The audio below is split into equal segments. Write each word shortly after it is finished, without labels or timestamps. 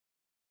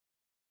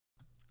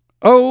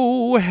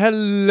Oh,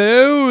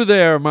 hello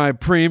there, my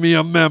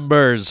premium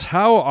members.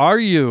 How are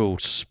you,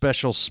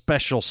 special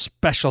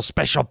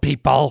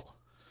people?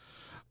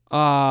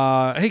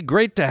 Hey,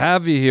 great to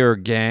have you here,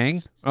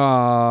 gang.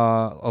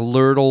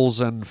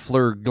 Alertles and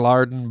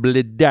Flurglarden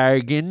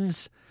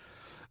Blidargans.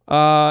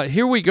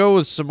 Here we go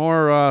with some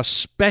more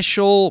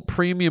special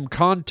premium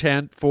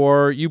content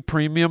for you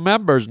premium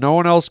members. No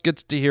one else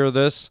gets to hear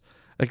this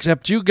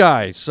except you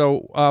guys.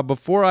 So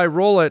before I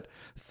roll it,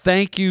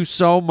 thank you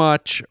so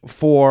much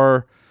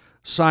for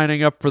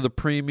signing up for the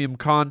premium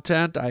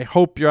content. I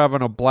hope you're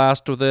having a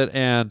blast with it,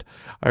 and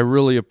I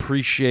really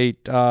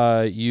appreciate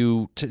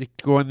you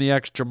going the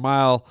extra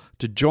mile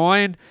to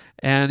join.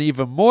 And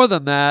even more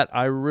than that,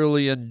 I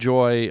really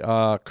enjoy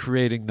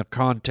creating the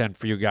content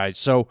for you guys.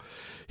 So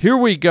here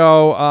we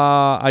go.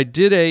 I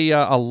did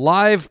a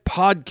live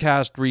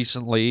podcast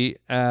recently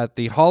at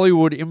the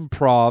Hollywood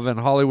Improv in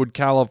Hollywood,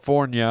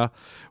 California,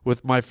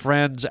 with my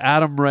friends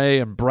Adam Ray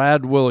and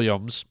Brad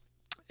Williams.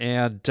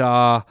 And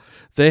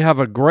they have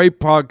a great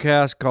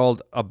podcast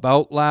called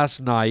About Last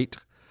Night.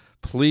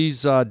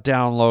 Please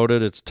download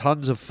it. It's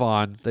tons of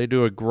fun. They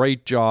do a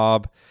great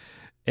job.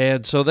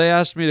 And so they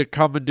asked me to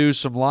come and do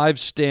some live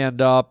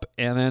stand-up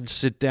and then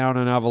sit down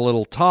and have a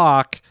little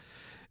talk.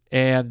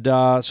 And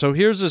so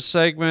here's a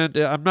segment.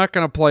 I'm not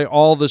going to play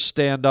all the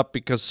stand-up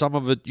because some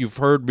of it you've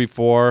heard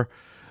before.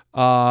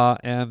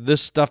 And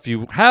this stuff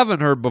you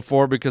haven't heard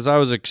before because I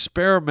was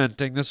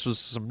experimenting. This was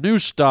some new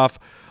stuff.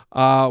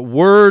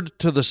 Word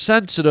to the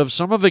sensitive,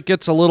 some of it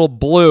gets a little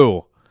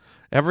blue.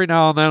 Every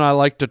now and then I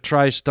like to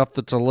try stuff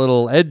that's a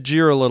little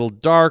edgier, a little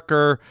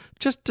darker,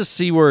 just to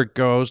see where it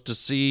goes, to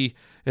see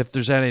if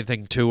there's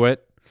anything to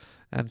it.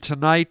 And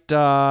tonight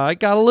I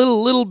got a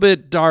little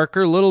bit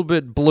darker, a little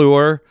bit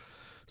bluer.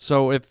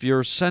 So if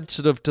you're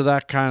sensitive to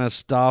that kind of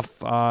stuff,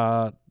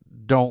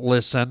 don't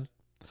listen.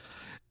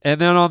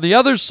 And then on the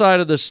other side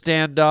of the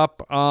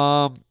stand-up,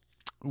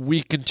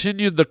 we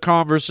continued the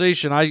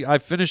conversation. I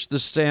finished the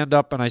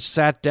stand-up and I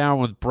sat down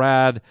with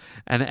Brad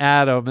and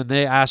Adam, and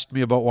they asked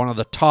me about one of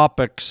the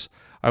topics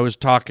I was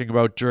talking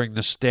about during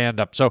the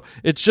stand-up. So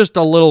it's just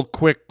a little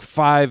quick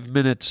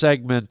 5-minute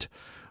segment.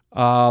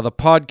 The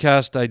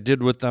podcast I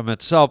did with them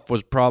itself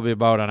was probably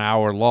about an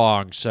hour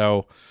long.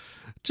 So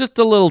just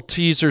a little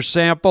teaser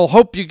sample.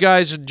 Hope you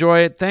guys enjoy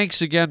it.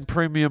 Thanks again,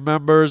 premium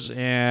members.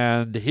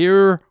 And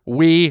here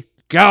we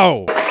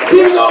go.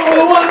 Keep going for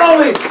the one and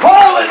only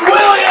Harland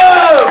Williams!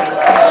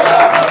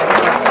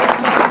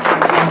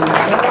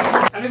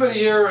 Anybody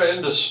here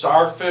into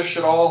starfish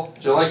at all?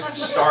 Do you like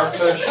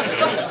starfish?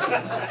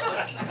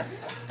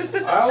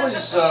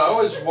 I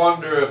always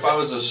wonder if I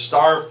was a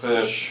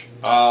starfish,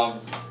 what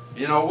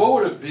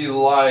would it be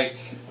like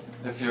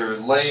if you're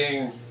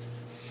laying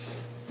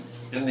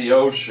in the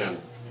ocean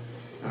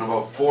in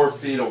about 4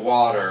 feet of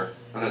water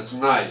and it's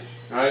night,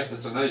 right?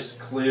 It's a nice,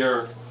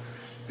 clear,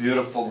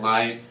 beautiful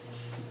night.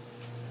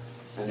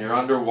 And you're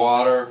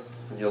underwater,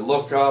 and you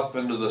look up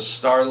into the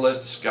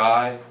starlit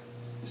sky,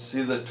 you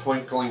see the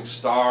twinkling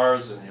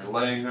stars, and you're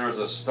laying there as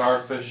a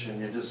starfish,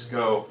 and you just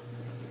go,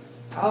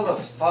 how the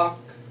fuck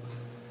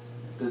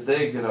did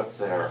they get up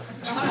there?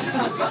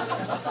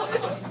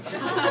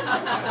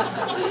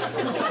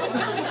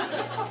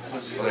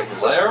 It's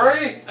like,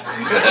 Larry?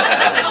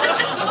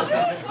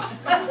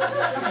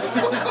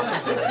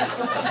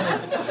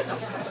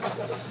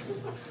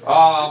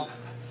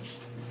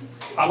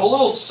 I'm a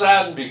little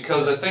saddened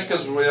because I think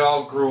as we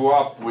all grew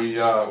up, we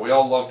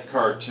all loved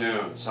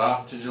cartoons,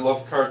 huh? Did you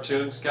love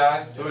cartoons,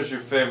 Guy? Who was your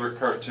favorite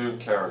cartoon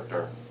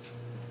character?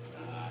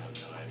 I have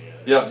no idea.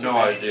 You have no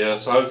idea,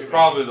 so I was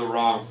probably the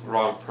wrong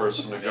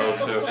person to go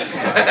to.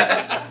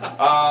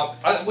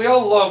 We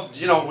all loved,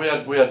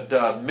 we had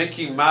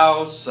Mickey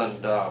Mouse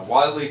and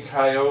Wile E.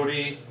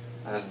 Coyote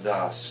and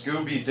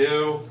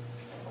Scooby-Doo,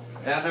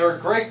 and they were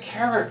great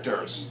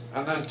characters.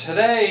 And then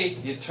today,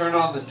 you turn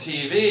on the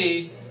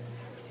TV,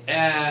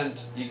 and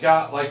you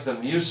got like the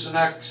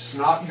Mucinex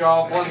snot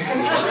goblin.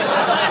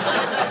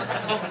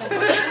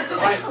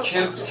 Right?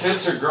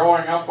 Kids are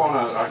growing up on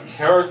a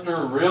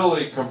character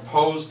really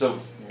composed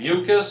of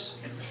mucus,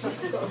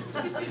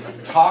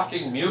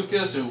 talking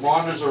mucus who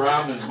wanders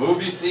around in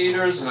movie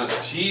theaters and has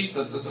teeth.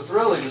 It's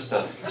really just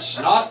a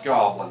snot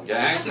goblin,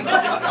 gang.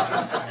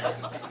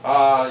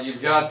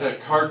 You've got the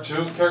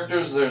cartoon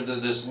characters. They're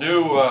this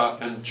new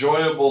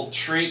enjoyable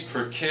treat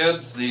for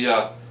kids.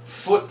 The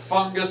foot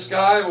fungus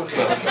guy with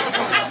the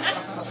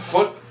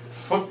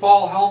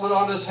football helmet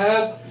on his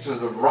head. It's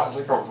like a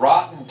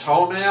rotten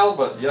toenail,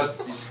 but yet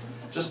he's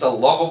just a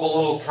lovable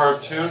little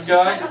cartoon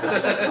guy.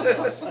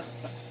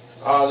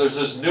 There's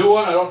this new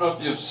one. I don't know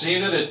if you've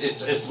seen it.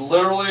 It's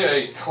literally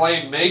a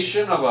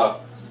claymation of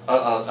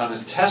an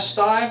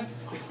intestine.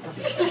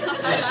 You've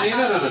seen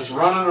it, and it's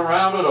running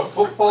around at a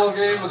football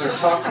game, and they're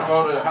talking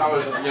about it, how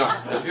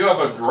if you have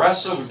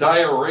aggressive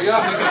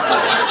diarrhea.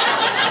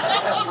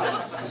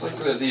 It's like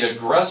the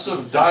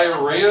aggressive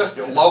diarrhea,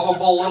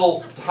 lovable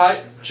little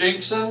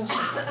Jinxons.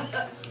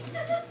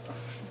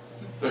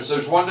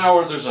 There's one now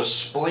where there's a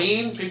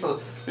spleen.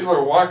 People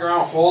are walking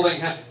around holding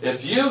hands.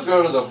 If you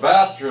go to the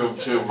bathroom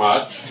too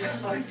much,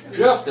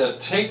 you have to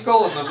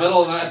tinkle in the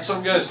middle of the night.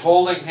 Some guy's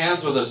holding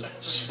hands with his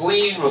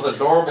spleen with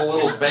adorable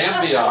little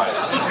Bambi eyes.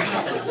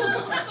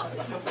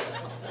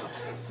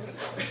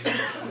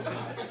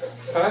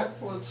 Okay,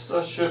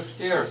 let's shift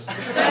gears.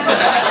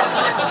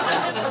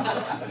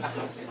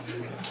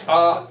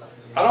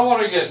 I don't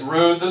want to get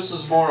rude. This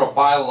is more a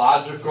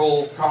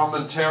biological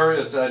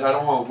commentary. I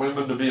don't want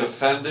women to be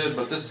offended,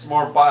 but this is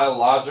more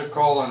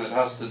biological, and it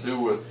has to do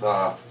with,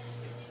 the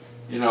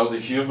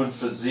human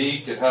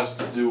physique. It has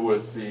to do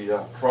with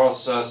the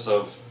process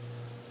of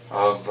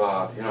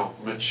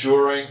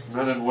maturing,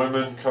 men and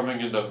women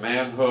coming into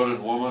manhood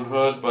and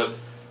womanhood. But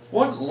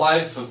wouldn't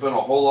life have been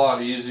a whole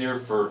lot easier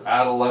for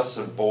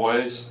adolescent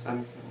boys?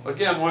 And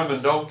again,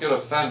 women, don't get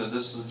offended.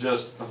 This is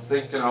just, I'm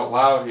thinking out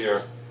loud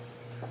here.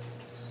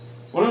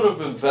 Wouldn't it have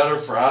been better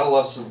for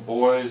adolescent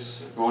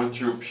boys going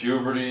through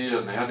puberty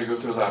and they had to go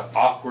through that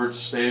awkward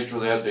stage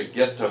where they had to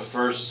get to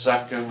first,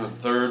 second, and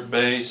third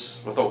base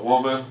with a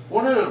woman?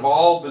 Wouldn't it have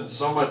all been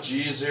so much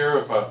easier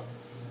if a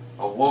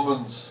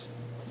woman's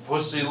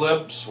pussy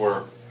lips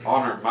were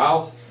on her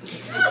mouth?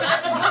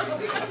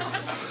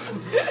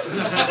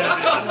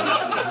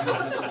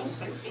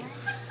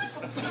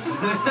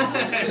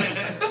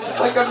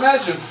 Like,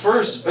 imagine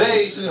first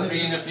base. I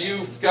mean, if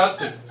you got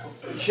to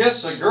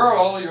kiss a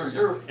girl,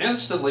 you're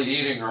instantly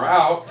eating her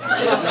out.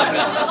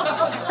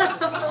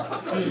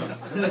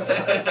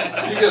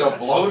 You get a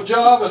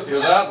blowjob if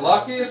you're that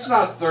lucky. It's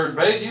not third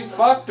base. You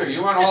fucked her.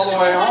 You went all the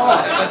way home.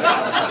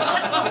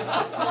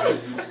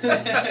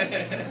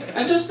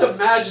 And just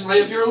imagine,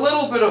 like, if you're a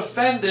little bit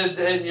offended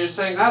and you're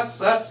saying that's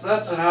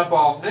an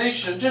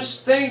abomination,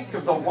 just think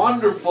of the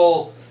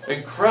wonderful,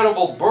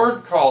 incredible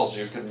bird calls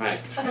you can make.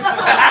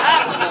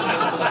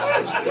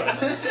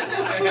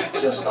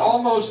 Just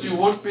almost you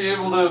wouldn't be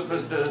able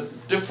to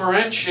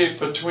differentiate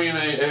between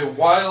a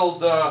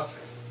wild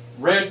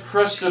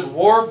red-crested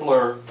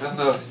warbler and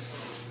the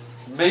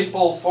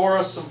maple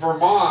forests of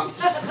Vermont,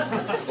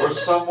 or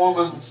some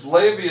woman's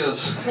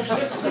labias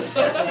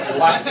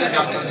flapping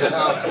up and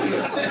down.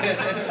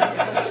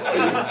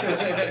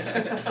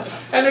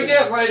 And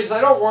again, ladies, I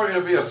don't want you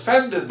to be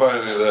offended by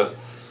any of this.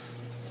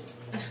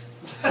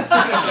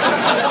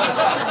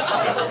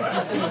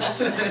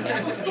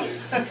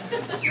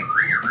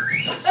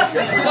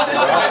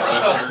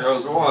 Well, there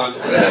goes one.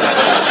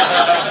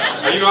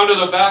 Are you going to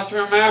the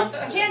bathroom, ma'am?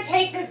 I can't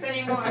take this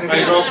anymore. Are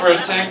you going for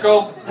a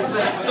tinkle?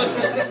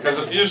 Because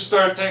if you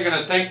start taking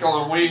a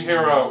tinkle and we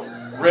hear a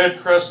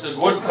red-crested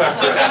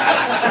woodpecker,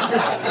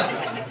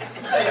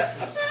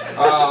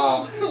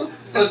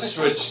 let's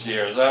switch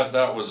gears.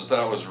 That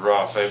was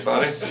rough, eh,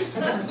 buddy?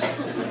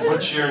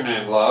 What's your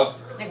name, love?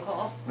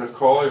 Nicole.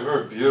 Nicole, you're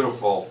very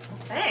beautiful.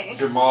 Thanks.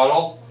 Your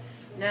model?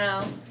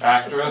 No.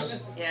 Actress?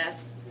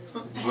 Yes.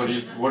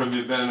 What have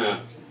you been in?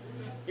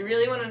 You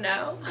really want to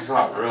know?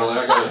 Not really.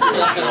 I gotta do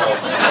a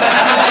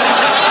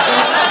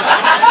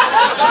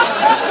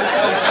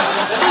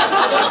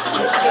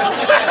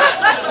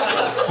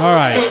show. All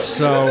right,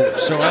 so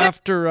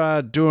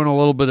after doing a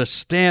little bit of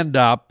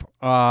stand-up,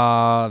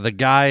 the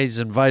guys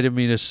invited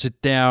me to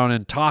sit down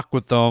and talk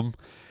with them.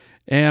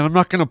 And I'm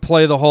not going to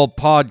play the whole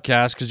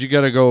podcast because you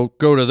got to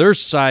go to their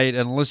site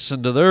and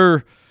listen to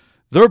their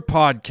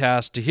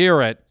podcast to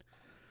hear it.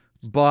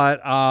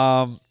 But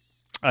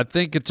I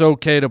think it's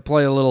okay to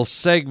play a little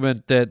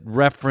segment that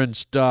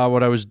referenced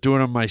what I was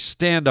doing on my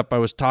stand-up. I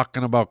was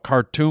talking about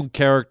cartoon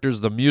characters,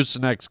 the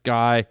Mucinex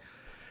guy.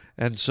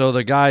 And so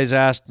the guys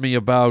asked me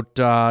about,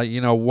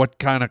 what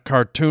kind of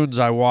cartoons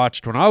I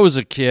watched when I was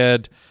a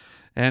kid.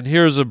 And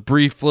here's a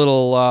brief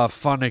little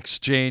fun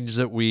exchange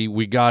that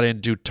we got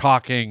into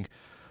talking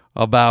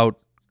about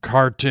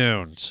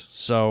cartoons.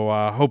 So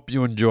I hope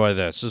you enjoy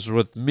this. This is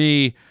with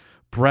me,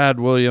 Brad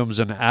Williams,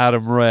 and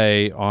Adam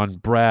Ray on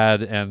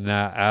Brad and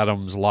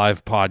Adam's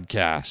live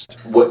podcast.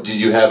 What did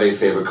you have a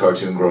favorite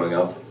cartoon growing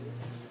up?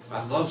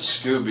 I love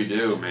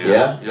Scooby-Doo, man.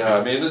 Yeah? Yeah,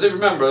 I mean,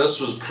 remember, this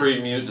was the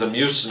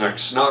Mucinex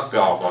Snot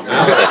Goblin.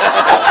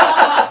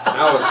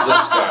 Now it's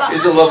this guy.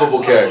 He's a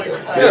lovable character.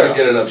 He doesn't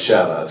get enough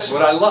shout-outs.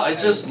 But I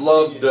just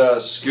loved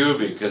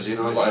Scooby, because,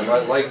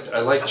 I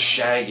liked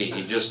Shaggy.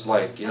 He just,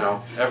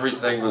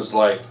 everything was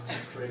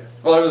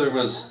everything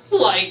was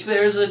like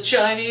there's a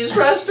Chinese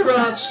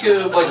restaurant,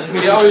 Scoob.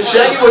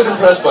 Shaggy was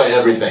impressed by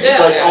everything.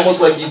 Yeah, it's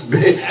almost like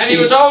and he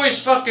was always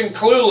fucking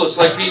clueless.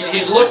 Like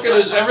he'd look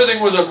at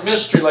everything was a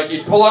mystery. Like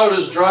he'd pull out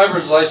his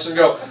driver's license and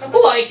go,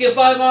 like if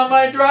I'm on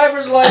my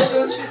driver's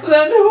license,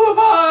 then who am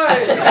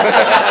I?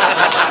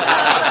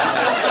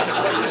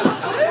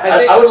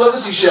 I would love to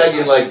see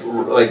Shaggy like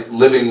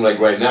living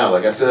right now.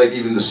 I feel like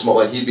even the small,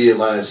 he'd be in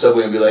line at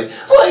Subway and be like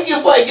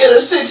if I get a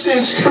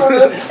 6-inch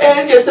tuna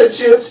and get the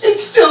chips,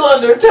 it's still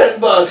under $10.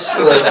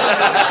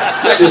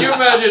 Can you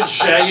imagine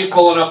Shaggy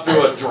pulling up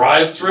to a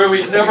drive-thru?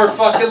 He'd never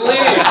fucking leave.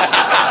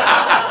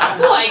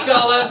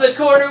 I'll have the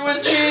quarter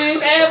with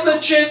cheese and the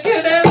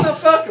chicken and the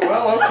fucking.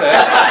 Well, okay.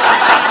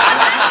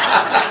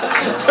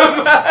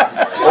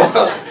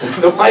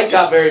 The mic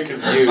got very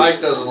confused.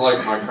 Mike doesn't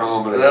like my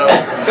comedy. No.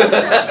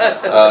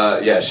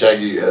 Yeah,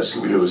 Shaggy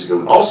Scooby-Doo was a good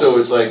one. Also,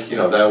 it's like,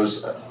 that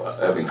was,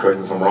 I mean, correct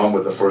me if I'm wrong,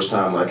 but the first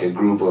time like a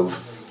group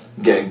of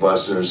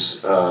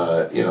gangbusters,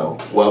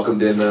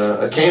 welcomed in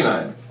a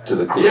canine to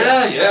the crew.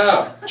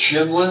 Yeah.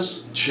 Chinless.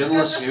 He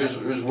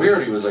was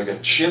weird. He was like a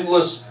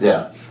chinless.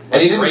 Yeah.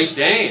 And he didn't Great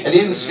Dane. And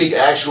he didn't speak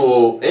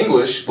actual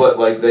English, but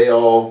like they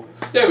all.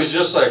 Yeah, he was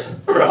just like,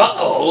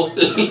 uh-oh.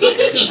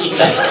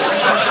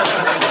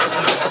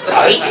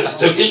 I just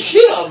took a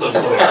shit on the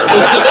floor.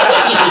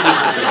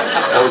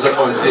 That was a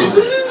fun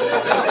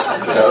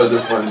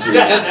season.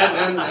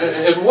 Yeah, and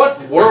in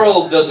what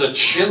world does a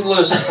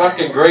chinless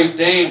fucking Great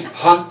Dane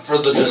hunt for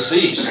the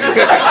deceased?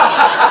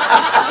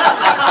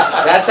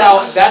 That's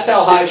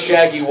how high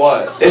Shaggy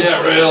was.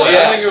 Yeah, really.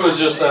 Yeah. I think it was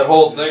just that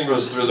whole thing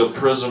was through the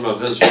prism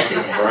of his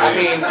fucking brain. I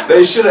mean,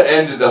 They should have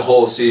ended the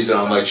whole season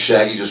on like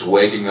Shaggy just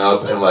waking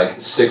up and like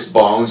 6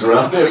 bongs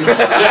around him,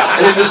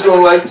 and him just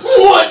going like,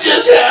 "What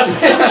just happened?"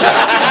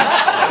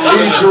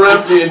 He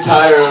dreamt the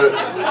entire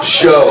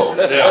show.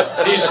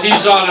 yeah,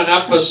 he's on an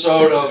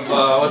episode of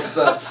what's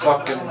that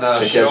fucking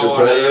show Catch a on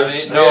Predator?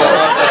 A&E? No, not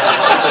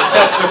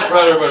that. To Catch a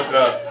Predator,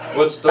 but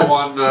what's the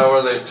one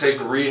where they take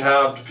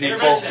rehabbed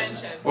people?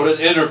 Intervention. What is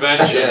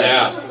intervention?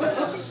 Yeah.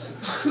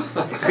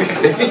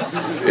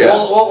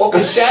 well,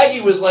 because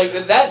Shaggy was like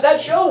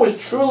that show was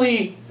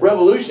truly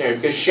revolutionary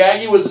because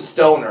Shaggy was a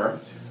stoner,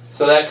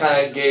 so that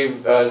kind of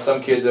gave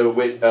some kids a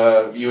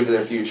view into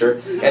their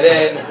future, and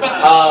then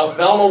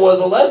Velma was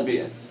a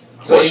lesbian,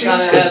 so Was you she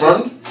kind of had.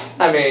 confirmed?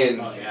 I mean,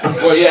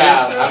 Was she?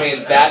 I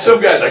mean that.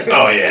 Some guy's like,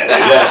 "Oh yeah,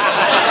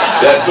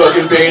 that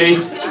fucking beanie.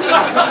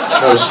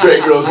 No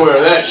straight girls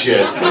wearing that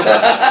shit.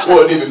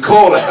 Wasn't even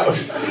called out."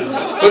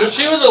 But if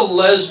she was a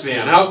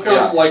lesbian, how come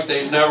Yeah. like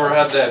they never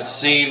had that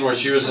scene where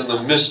she was in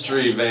the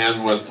mystery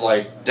van with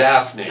like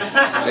Daphne?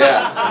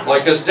 Yeah.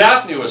 Like, cause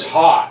Daphne was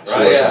hot,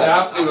 right? Yeah.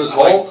 Daphne was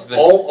like the,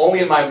 Only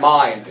in my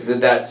mind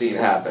did that scene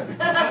happen.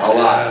 A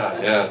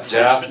lot. yeah,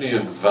 Daphne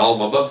and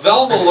Velma. But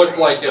Velma looked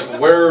like if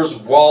Where's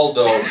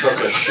Waldo took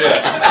a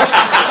shit.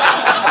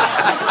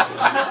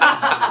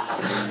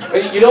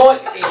 You know what?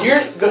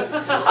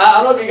 I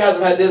don't know if you guys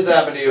have had this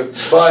happen to you,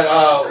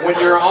 but when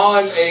you're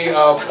on a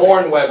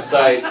porn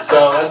website,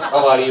 so that's a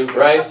lot of you,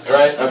 right?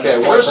 Okay.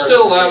 We're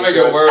still laughing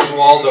at Where's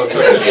Waldo took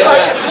a shit.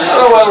 I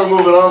don't know why we're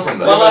moving on from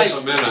that. Well, Give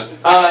us a minute.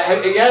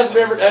 Have you guys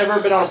ever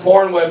been on a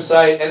porn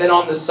website, and then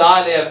on the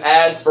side they have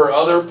ads for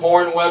other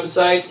porn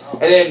websites,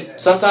 and then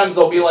sometimes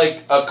there'll be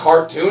like a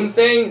cartoon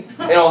thing,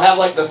 and it'll have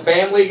like the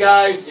Family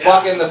Guy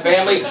fucking the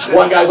family.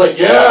 One guy's like,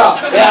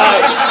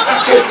 yeah,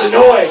 shit's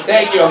annoying.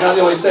 Thank you. I'm not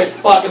the only sick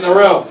fuck in the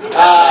room.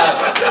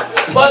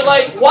 But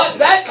like, what?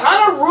 That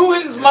kind of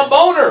ruins my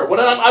boner when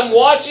I'm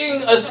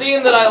watching a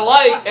scene that I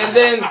like, and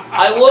then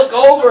I look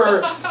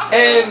over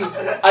and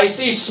I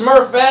see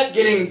Smurfette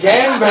getting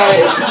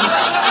gangbanged.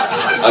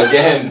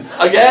 Again.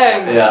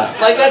 Yeah.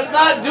 Like, that's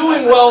not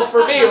doing well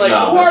for me. Like,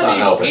 No, who that's are not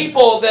these helping.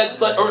 people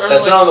that are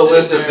That's like, not on the sitting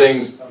list of there?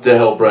 things to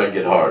help Brad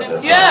get hard.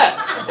 That's Yeah,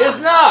 it's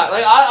not.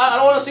 Like, I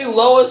don't want to see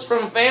Lois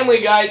from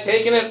Family Guy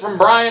taking it from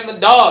Brian the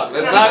dog.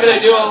 That's not going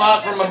to do a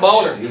lot for my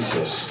boner.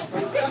 Jesus.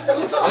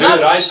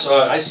 Dude, I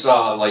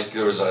saw like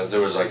there was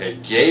like a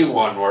gay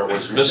one where it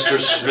was Mr.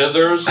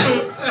 Smithers doing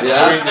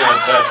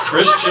that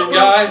Christian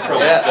guy from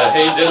the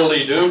Hey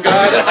Diddly Doo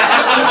guy.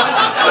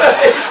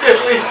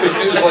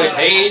 He was like,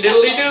 "Hey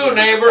Diddly Doo,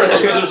 neighbor," and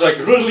Smithers like,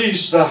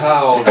 "Release the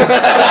hound."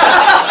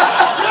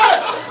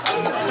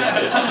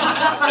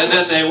 And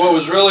then what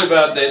was really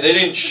bad, they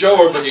didn't show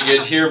her, but you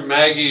could hear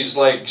Maggie's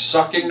like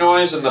sucking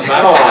noise in the Oh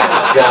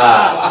background.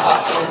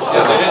 God.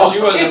 Yeah, she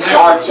wasn't It's there.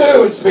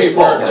 cartoons,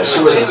 people. Yeah,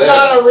 she wasn't It's there.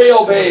 not a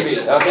real baby.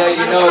 Okay,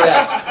 you know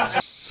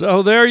that.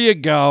 So there you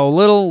go.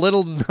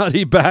 Little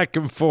nutty back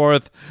and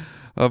forth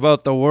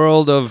about the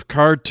world of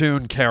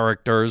cartoon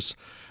characters.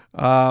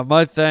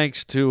 My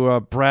thanks to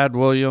Brad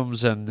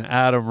Williams and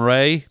Adam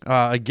Ray.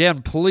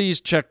 Again,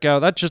 please check out,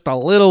 that's just a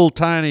little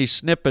tiny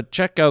snippet.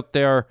 Check out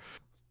their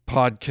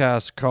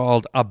podcast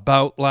called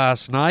About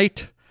Last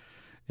Night,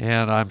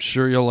 and I'm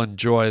sure you'll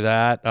enjoy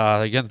that.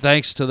 Again,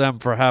 thanks to them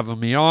for having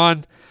me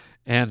on,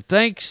 and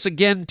thanks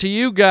again to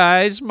you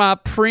guys, my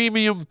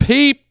premium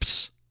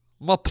peeps,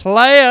 my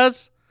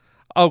players.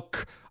 Oh,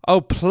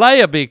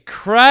 player be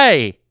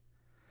cray.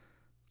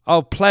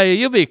 Oh, player,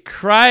 you be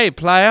cray,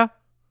 player.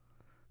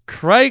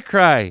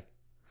 Cray.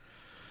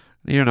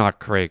 You're not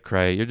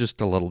cray. You're just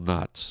a little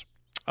nuts.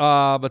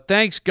 But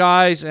thanks,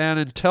 guys, and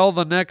until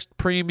the next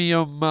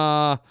premium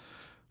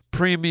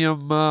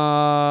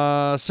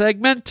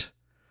segment,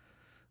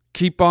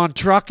 keep on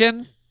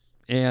trucking,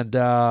 and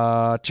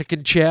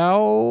chicken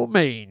chow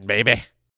mein, baby.